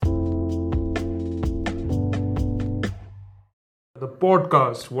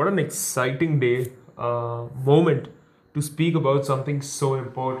podcast. What an exciting day, moment to speak about something so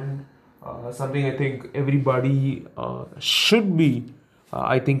important. Something I think everybody should be.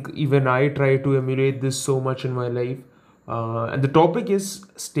 I think even I try to emulate this so much in my life. And the topic is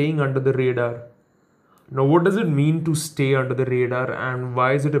staying under the radar. Now, what does it mean to stay under the radar and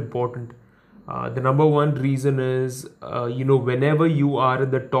why is it important? The number one reason is, whenever you are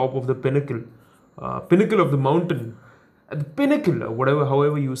at the top of the pinnacle of the mountain, at the pinnacle, or whatever,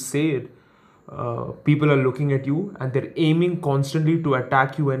 however you say it, people are looking at you and they're aiming constantly to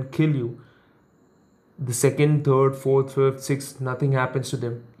attack you and kill you. The second, third, fourth, fifth, sixth, nothing happens to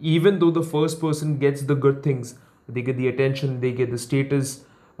them. Even though the first person gets the good things, they get the attention, they get the status,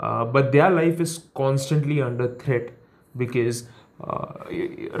 but their life is constantly under threat because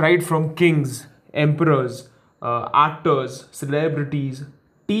right from kings, emperors, actors, celebrities,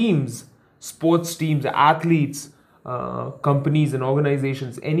 teams, sports teams, athletes, companies, and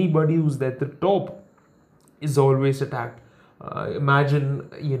organizations, anybody who's at the top is always attacked. Imagine,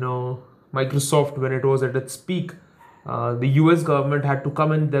 Microsoft when it was at its peak. The US government had to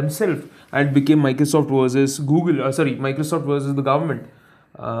come in themselves and became Microsoft versus Google. Microsoft versus the government.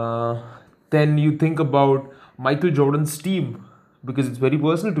 Then you think about Michael Jordan's team because it's very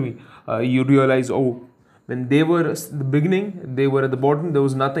personal to me. You realize, when they were the beginning, they were at the bottom, there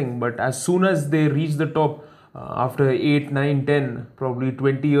was nothing. But as soon as they reached the top, after 8, 9, 10, probably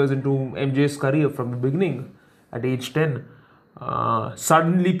 20 years into MJ's career from the beginning at age 10,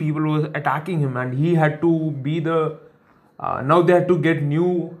 suddenly people were attacking him and he had to be now they had to get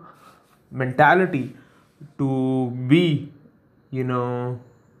new mentality to be,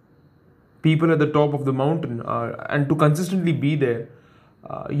 people at the top of the mountain and to consistently be there.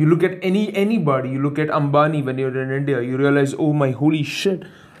 You look at anybody, you look at Ambani when you're in India, you realize, oh my holy shit.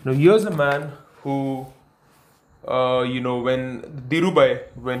 Now here's a man who, when Dhirubhai,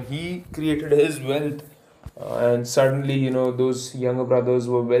 when he created his wealth, and suddenly, those younger brothers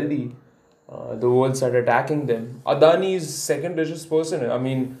were wealthy, the world started attacking them. Adani is second richest person. I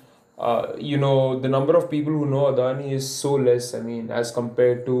mean, the number of people who know Adani is so less. I mean, as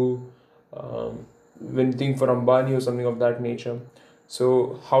compared to when you think for Ambani or something of that nature.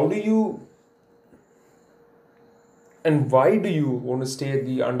 So, how do you and why do you want to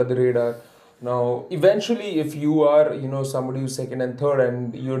stay under the radar? Now, eventually, if you are, somebody who's second and third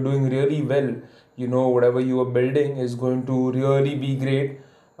and you're doing really well, whatever you are building is going to really be great.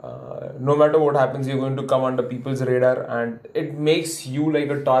 No matter what happens, you're going to come under people's radar and it makes you like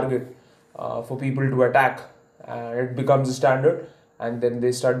a target for people to attack. And it becomes a standard and then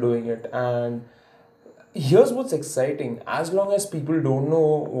they start doing it. And here's what's exciting. As long as people don't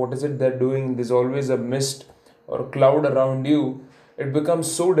know what is it they're doing, there's always a mist or a cloud around you. It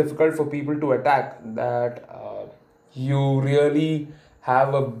becomes so difficult for people to attack that you really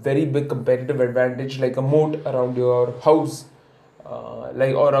have a very big competitive advantage, like a moat around your house,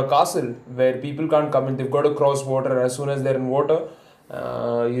 or a castle where people can't come in. They've got to cross water, and as soon as they're in water,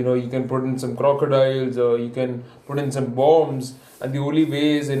 you can put in some crocodiles or you can put in some bombs, and the only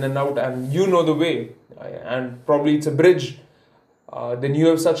way is in and out, and you know the way, and probably it's a bridge. Then you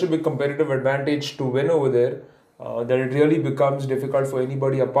have such a big competitive advantage to win over there that it really becomes difficult for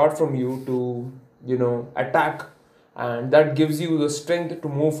anybody apart from you to, attack. And that gives you the strength to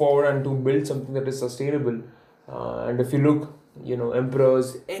move forward and to build something that is sustainable. And if you look,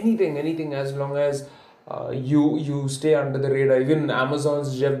 emperors, anything, as long as you stay under the radar. Even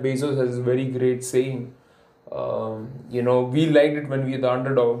Amazon's Jeff Bezos has a very great saying. We liked it when we were the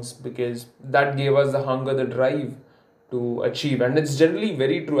underdogs because that gave us the hunger, the drive to achieve. And it's generally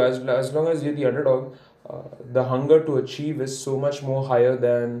very true. As long as you're the underdog, the hunger to achieve is so much more higher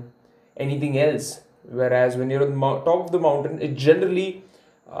than anything else. Whereas when you're on the top of the mountain, it generally,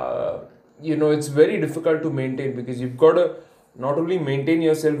 it's very difficult to maintain because you've got to not only maintain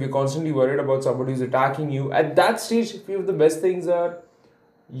yourself, you're constantly worried about somebody who's attacking you. At that stage, a few of the best things are,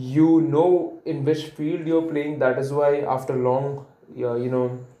 in which field you're playing. That is why after long,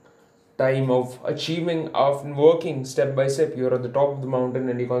 time of achieving, of working step by step, you're at the top of the mountain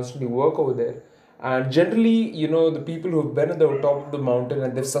and you constantly work over there. And generally, the people who've been at the top of the mountain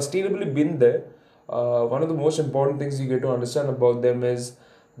and they've sustainably been there, one of the most important things you get to understand about them is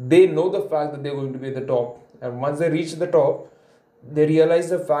they know the fact that they're going to be at the top. And once they reach the top, they realize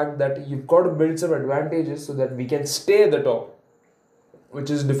the fact that you've got to build some advantages so that we can stay at the top, which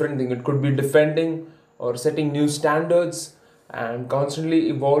is a different thing. It could be defending or setting new standards and constantly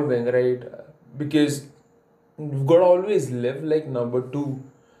evolving, right? Because you've got to always live like number two.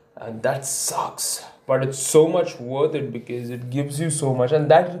 And that sucks. But it's so much worth it because it gives you so much. And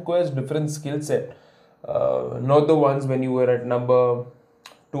that requires different skill set. not the ones when you were at number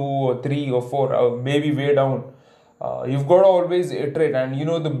 2 or 3 or 4, maybe way down. You've got to always iterate, and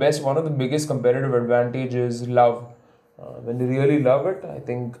the best, one of the biggest competitive advantage is love. When you really love it, I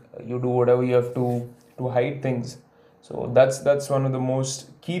think you do whatever you have to hide things. So that's one of the most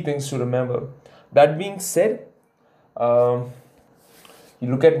key things to remember. That being said, um, you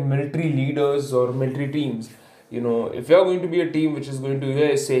look at military leaders or military teams. If you're going to be a team which is going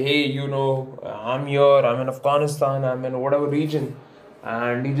to say, hey, I'm here, I'm in Afghanistan, I'm in whatever region,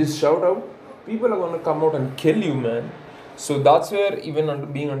 and you just shout out, people are going to come out and kill you, man. So that's where,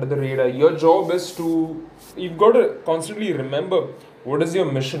 even being under the radar, your job is you've got to constantly remember what is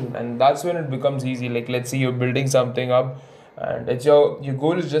your mission, and that's when it becomes easy. Like, let's say you're building something up, and it's your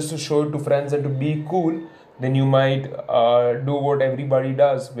goal is just to show it to friends and to be cool. Then you might do what everybody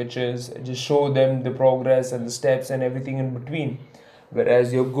does, which is just show them the progress and the steps and everything in between.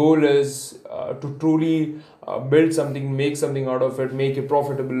 Whereas your goal is to truly build something, make something out of it, make it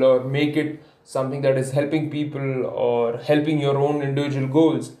profitable, or make it something that is helping people or helping your own individual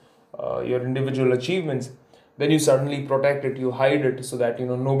goals, your individual achievements. Then you suddenly protect it, you hide it, so that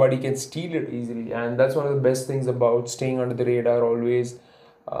nobody can steal it easily. And that's one of the best things about staying under the radar always,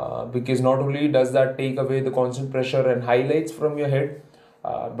 because not only does that take away the constant pressure and highlights from your head,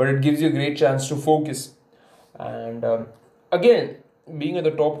 but it gives you a great chance to focus. And again, being at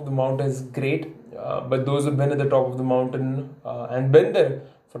the top of the mountain is great, but those who've been at the top of the mountain and been there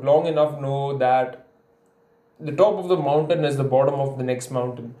for long enough know that the top of the mountain is the bottom of the next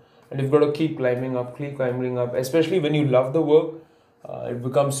mountain, and you've got to keep climbing up. Especially when you love the work, it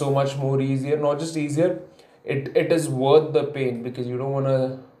becomes so much more easier. Not just easier, it is worth the pain, because you don't want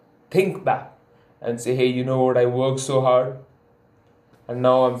to think back and say, hey, you know what, I worked so hard and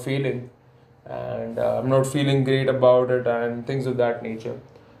now I'm failing, and I'm not feeling great about it, and things of that nature.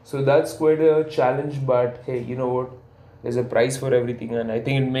 So that's quite a challenge, but hey, you know what? There's a price for everything, and I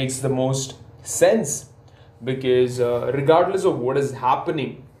think it makes the most sense, because regardless of what is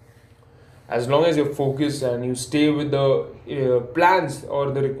happening, as long as you're focused and you stay with the plans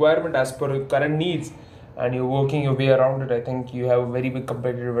or the requirement as per current needs, and you're working your way around it, I think you have a very big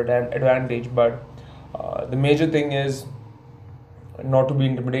competitive advantage. But the major thing is not to be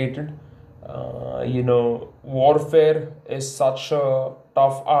intimidated. Warfare is such a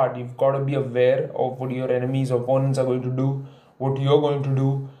tough art. You've got to be aware of what your enemies, opponents are going to do, what you're going to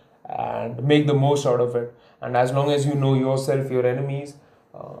do, and make the most out of it. And as long as you know yourself, your enemies,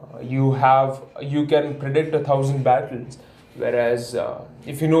 you can predict 1,000 battles. Whereas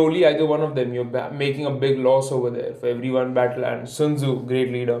if you know only either one of them, you're making a big loss over there for every one battle. And Sun Tzu,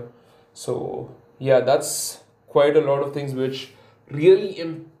 great leader. So yeah, that's quite a lot of things which really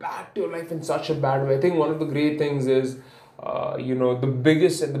impact your life in such a bad way. I think one of the great things is, the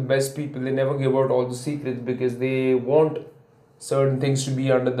biggest and the best people, they never give out all the secrets, because they want certain things to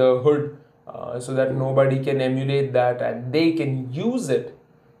be under the hood, so that nobody can emulate that and they can use it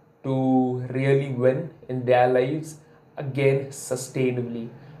to really win in their lives again sustainably.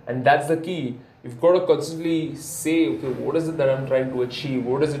 And that's the key. You've got to constantly say, okay, what is it that I'm trying to achieve?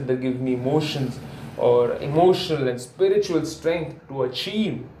 What is it that gives me emotions or emotional and spiritual strength to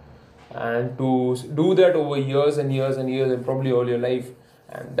achieve, and to do that over years and years and years, and probably all your life,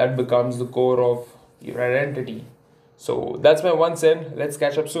 and that becomes the core of your identity. So that's my one cent. Let's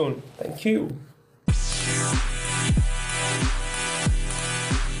catch up soon. Thank you.